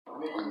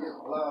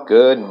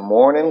Good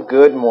morning,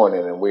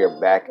 and we are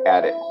back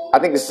at it. I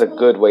think this is a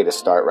good way to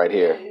start right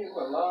here.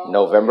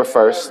 November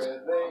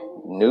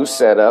 1st, new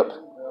setup,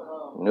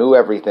 new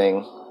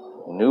everything,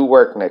 new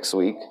work next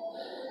week.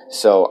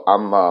 So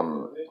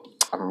I'm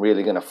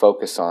really going to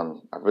focus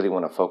on, I really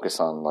want to focus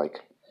on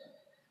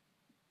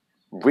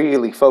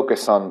really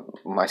focus on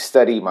my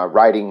study, my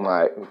writing,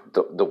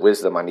 the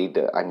wisdom I need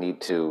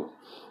to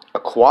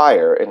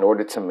acquire in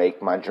order to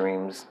make my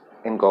dreams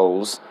and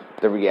goals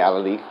the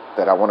reality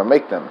that I want to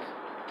make them.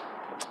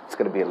 It's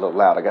going to be a little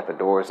loud. I got the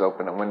doors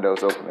open, the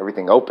windows open,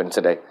 everything open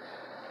today.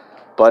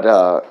 But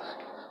I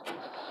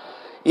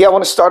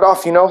want to start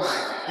off. I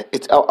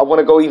want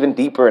to go even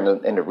deeper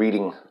into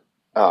reading,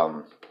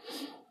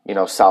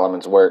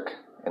 Solomon's work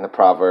in the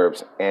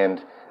Proverbs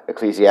and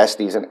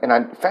Ecclesiastes, and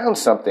I found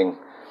something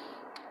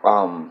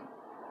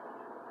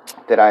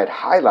that I had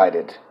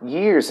highlighted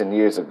years and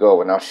years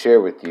ago, and I'll share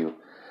with you,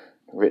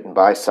 written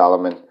by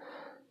Solomon.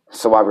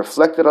 So I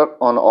reflected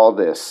on all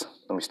this.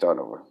 Let me start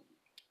over.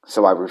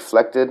 So I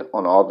reflected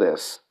on all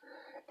this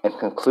and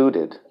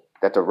concluded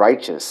that the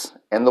righteous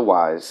and the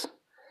wise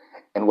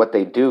and what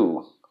they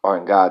do are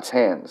in God's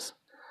hands.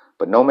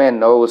 But no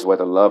man knows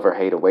whether love or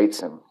hate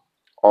awaits him.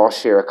 All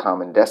share a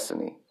common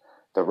destiny,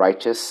 the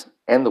righteous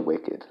and the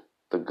wicked,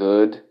 the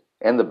good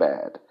and the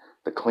bad,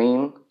 the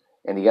clean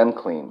and the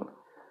unclean,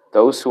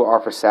 those who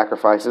offer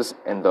sacrifices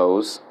and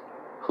those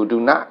who do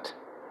not.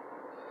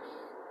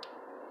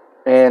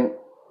 And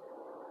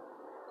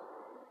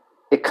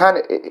it kind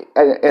of,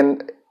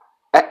 and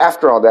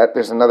after all that,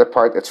 there's another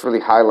part that's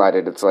really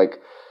highlighted. It's like,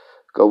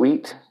 go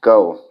eat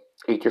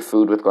your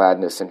food with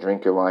gladness and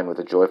drink your wine with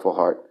a joyful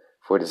heart,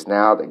 for it is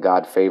now that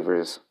God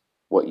favors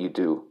what you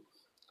do.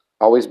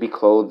 Always be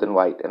clothed in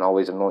white and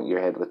always anoint your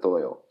head with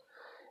oil.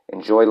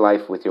 Enjoy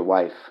life with your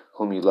wife,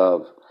 whom you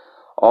love,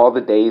 all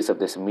the days of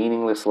this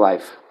meaningless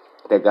life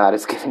that God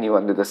has given you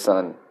under the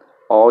sun,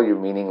 all your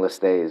meaningless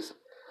days.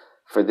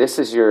 For this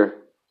is your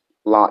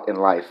lot in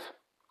life,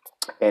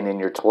 and in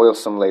your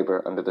toilsome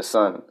labor under the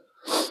sun.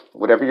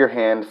 Whatever your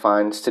hand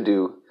finds to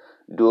do,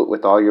 do it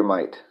with all your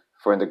might.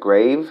 For in the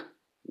grave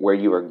where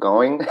you are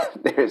going,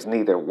 there is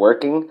neither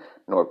working,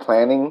 nor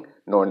planning,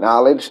 nor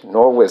knowledge,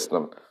 nor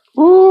wisdom.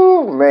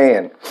 Ooh,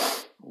 man.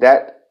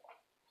 That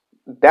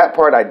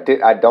part I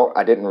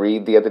didn't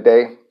read the other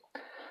day,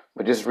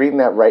 but just reading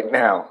that right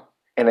now.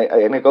 And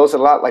it goes a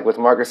lot like with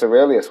Marcus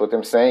Aurelius, with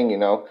him saying,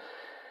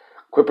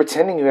 quit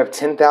pretending you have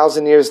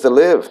 10,000 years to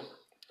live.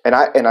 And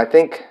I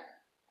think,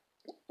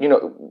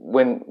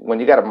 when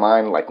you got a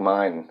mind like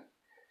mine,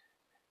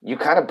 you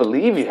kind of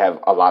believe you have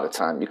a lot of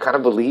time. You kind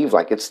of believe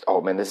like this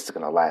is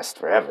going to last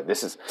forever.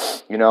 This is,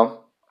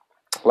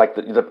 like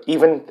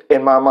even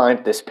in my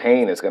mind, this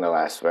pain is going to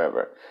last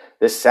forever.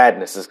 This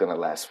sadness is going to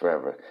last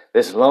forever.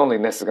 This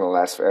loneliness is going to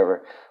last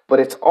forever. But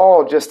it's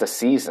all just a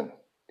season.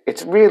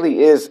 It's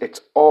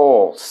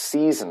all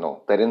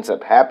seasonal that ends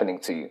up happening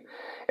to you.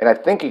 And I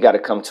think you got to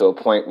come to a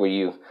point where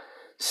you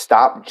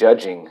stop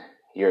judging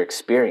your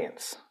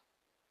experience.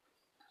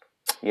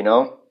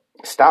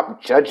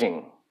 Stop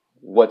judging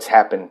what's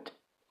happened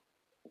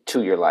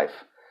to your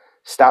life.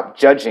 Stop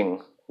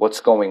judging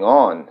what's going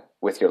on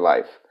with your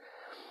life.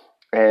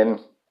 And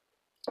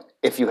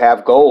if you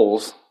have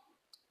goals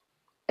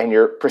and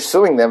you're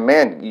pursuing them,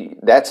 man,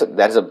 that's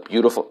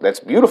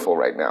beautiful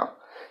right now.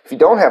 If you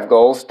don't have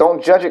goals,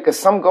 don't judge it, because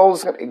some goal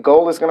is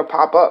going to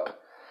pop up.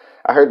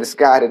 I heard this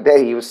guy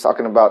today. He was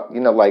talking about, he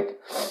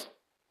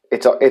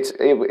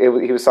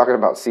was talking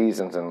about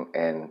seasons,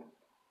 and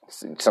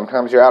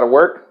sometimes you're out of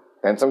work,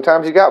 and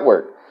sometimes you got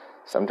work.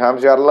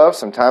 Sometimes you're out of love.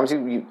 Sometimes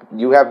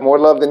you have more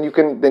love than you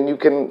can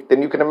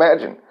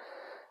imagine.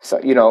 So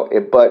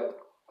but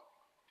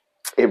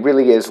it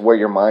really is where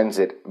your mind's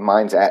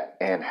at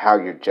and how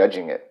you're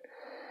judging it.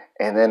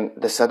 And then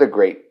this other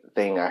great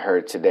thing I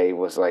heard today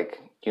was like,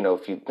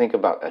 if you think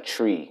about a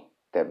tree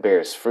that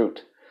bears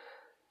fruit,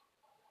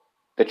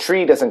 the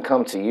tree doesn't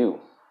come to you.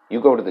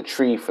 You go to the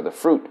tree for the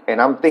fruit. And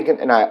I'm thinking,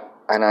 and I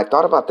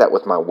thought about that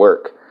with my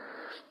work.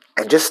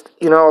 And just,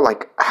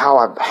 like how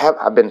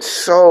I've been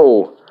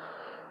so,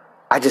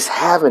 I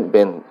haven't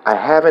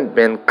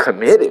been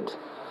committed.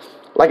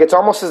 Like it's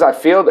almost as I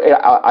feel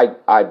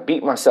I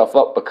beat myself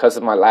up because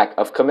of my lack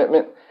of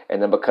commitment,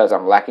 and then because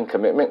I'm lacking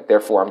commitment,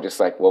 therefore I'm just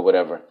like, well,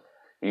 whatever.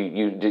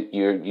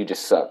 You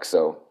just suck.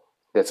 So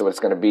that's what it's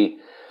going to be.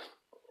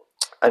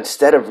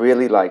 Instead of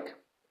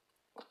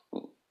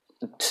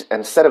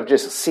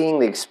just seeing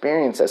the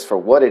experience as for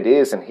what it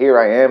is, and here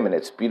I am, and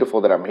it's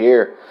beautiful that I'm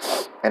here,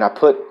 and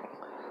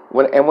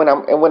when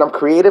I'm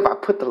creative, I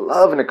put the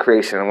love into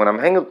creation. And when I'm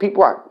hanging with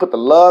people, I put the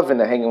love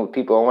into hanging with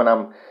people. And when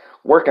I'm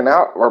working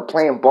out or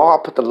playing ball,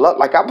 I put the love.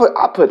 Like I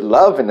put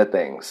love into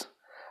things.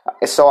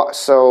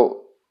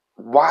 So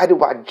why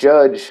do I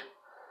judge?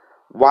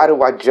 Why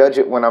do I judge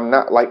it when I'm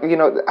not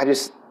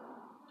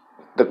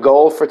the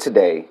goal for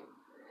today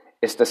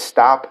is to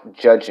stop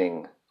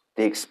judging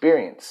the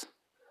experience.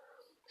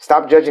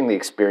 Stop judging the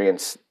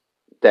experience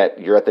that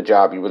you're at the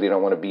job you really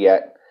don't want to be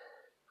at.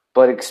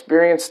 but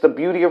experience the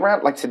beauty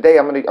around. Like today,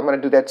 I'm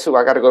gonna do that too.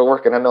 I got to go to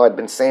work, and I know I've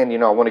been saying,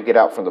 I want to get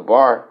out from the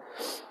bar,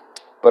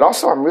 but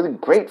also I'm really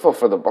grateful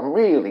for I'm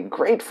really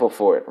grateful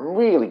for it. I'm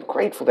really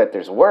grateful that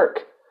there's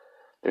work.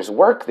 There's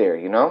work there,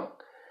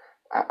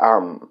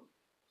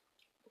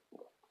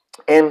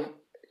 and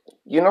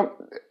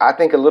I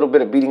think a little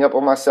bit of beating up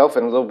on myself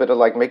and a little bit of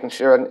like making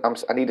sure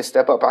I need to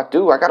step up. I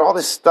got all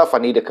this stuff I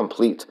need to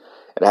complete,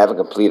 and I haven't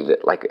completed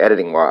it, like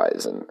editing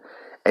wise,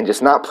 and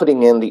just not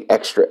putting in the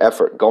extra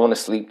effort, going to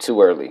sleep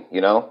too early,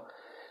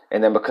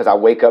 and then because I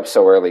wake up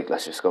so early,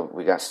 let's just go.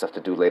 We got stuff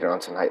to do later on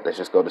tonight. Let's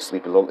just go to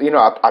sleep a little.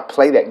 I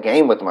play that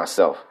game with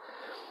myself,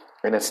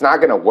 and it's not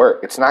going to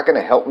work. It's not going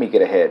to help me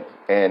get ahead,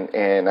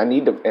 and I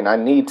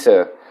need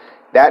to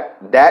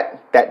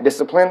that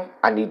discipline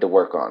I need to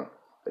work on.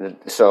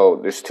 So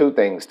there's two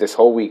things this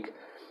whole week.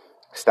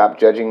 Stop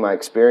judging my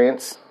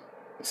experience.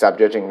 Stop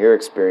judging your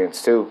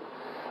experience too.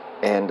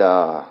 And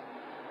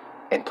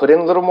put in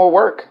a little more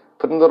work.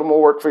 Put in a little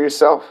more work for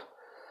yourself.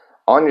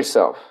 On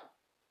yourself.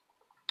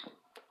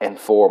 And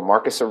for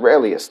Marcus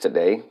Aurelius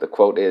today, the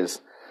quote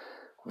is,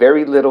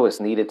 "Very little is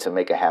needed to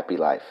make a happy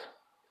life.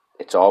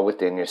 It's all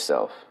within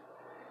yourself,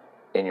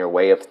 in your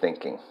way of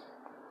thinking."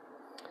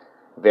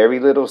 Very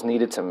little is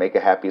needed to make a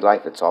happy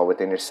life. It's all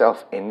within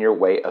yourself, in your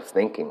way of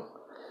thinking.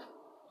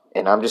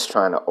 And I'm just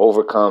trying to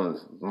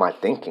overcome my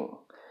thinking,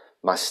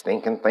 my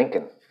stinking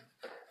thinking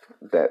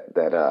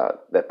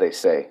that they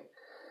say.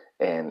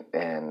 And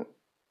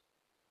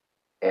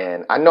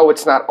I know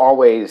it's not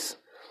always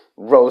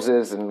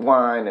roses and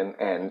wine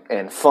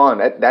and fun.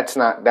 That's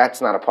not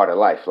a part of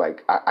life.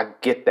 Like I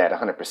get that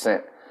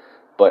 100%.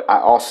 But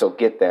I also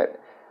get that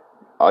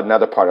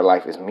another part of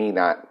life is me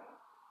not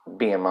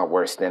being my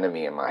worst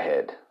enemy in my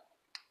head.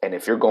 And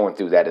if you're going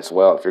through that as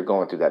well, if you're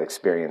going through that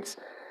experience,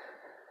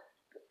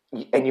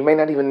 and you may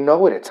not even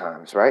know it at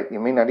times, right? You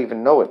may not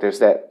even know it. There's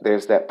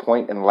that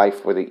point in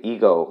life where the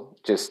ego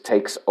just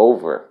takes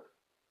over,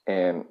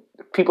 and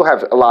people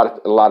have a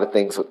lot of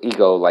things with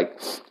ego, like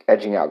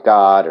edging out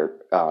God or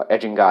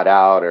edging God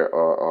out,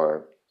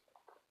 or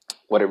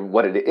what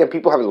it is. And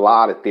people have a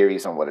lot of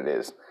theories on what it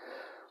is,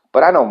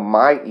 but I know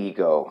my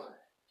ego,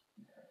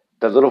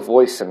 the little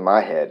voice in my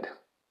head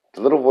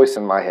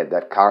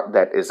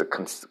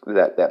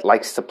that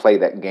likes to play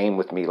that game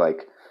with me,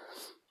 like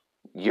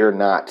you're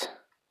not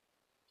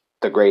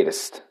the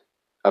greatest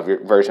of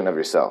your version of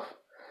yourself.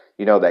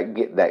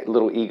 That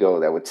little ego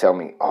that would tell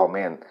me, oh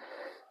man,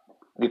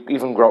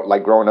 even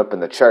growing up in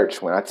the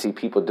church, when I'd see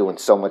people doing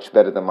so much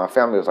better than my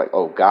family, it was like,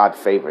 oh, God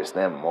favors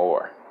them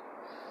more.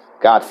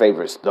 God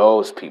favors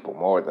those people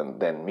more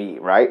than me,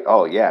 right?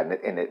 Oh yeah,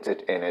 and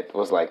it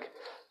was like,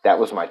 that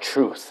was my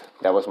truth.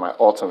 That was my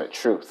ultimate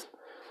truth.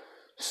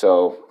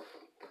 So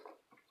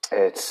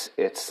it's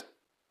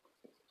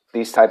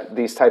these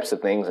types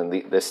of things and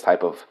this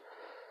type of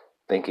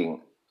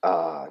thinking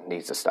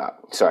needs to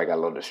stop. Sorry, I got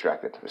a little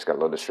distracted. Just got a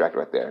little distracted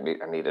right there.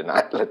 I need to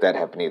not let that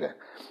happen either.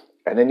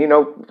 And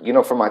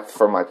then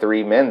for my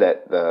three men,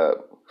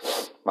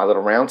 my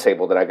little round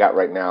table that I got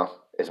right now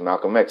is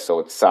Malcolm X. So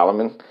it's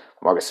Solomon,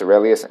 Marcus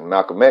Aurelius, and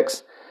Malcolm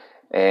X.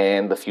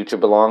 And the future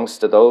belongs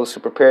to those who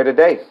prepare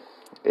today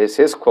is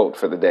his quote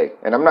for the day.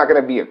 And I'm not going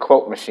to be a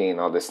quote machine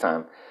all this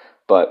time,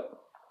 but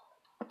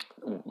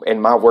in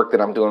my work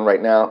that I'm doing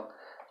right now,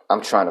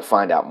 I'm trying to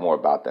find out more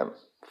about them,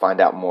 find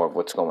out more of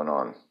what's going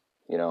on,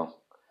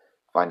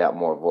 find out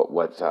more of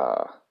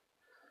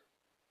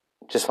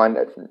just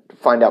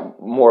find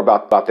out more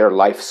about their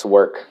life's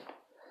work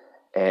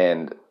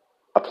and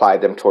apply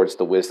them towards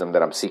the wisdom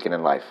that I'm seeking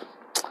in life.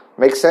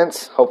 Make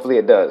sense? Hopefully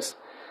it does.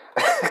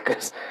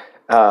 Because,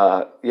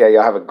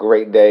 y'all have a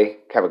great day.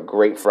 Have a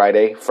great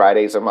Friday.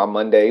 Fridays are my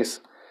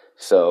Mondays.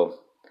 So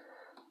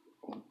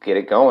get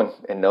it going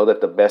and know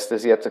that the best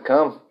is yet to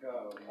come.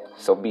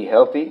 So be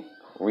healthy,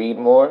 read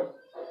more,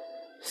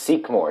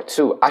 seek more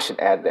too. I should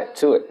add that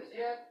to it.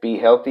 Be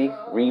healthy,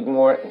 read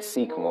more, and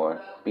seek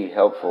more. Be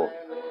helpful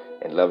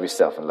and love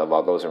yourself and love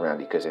all those around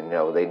you because you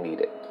know they need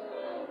it.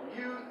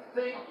 You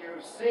think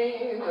you've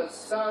seen the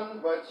sun,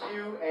 but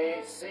you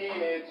ain't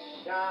seen it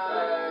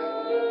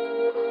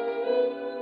shine.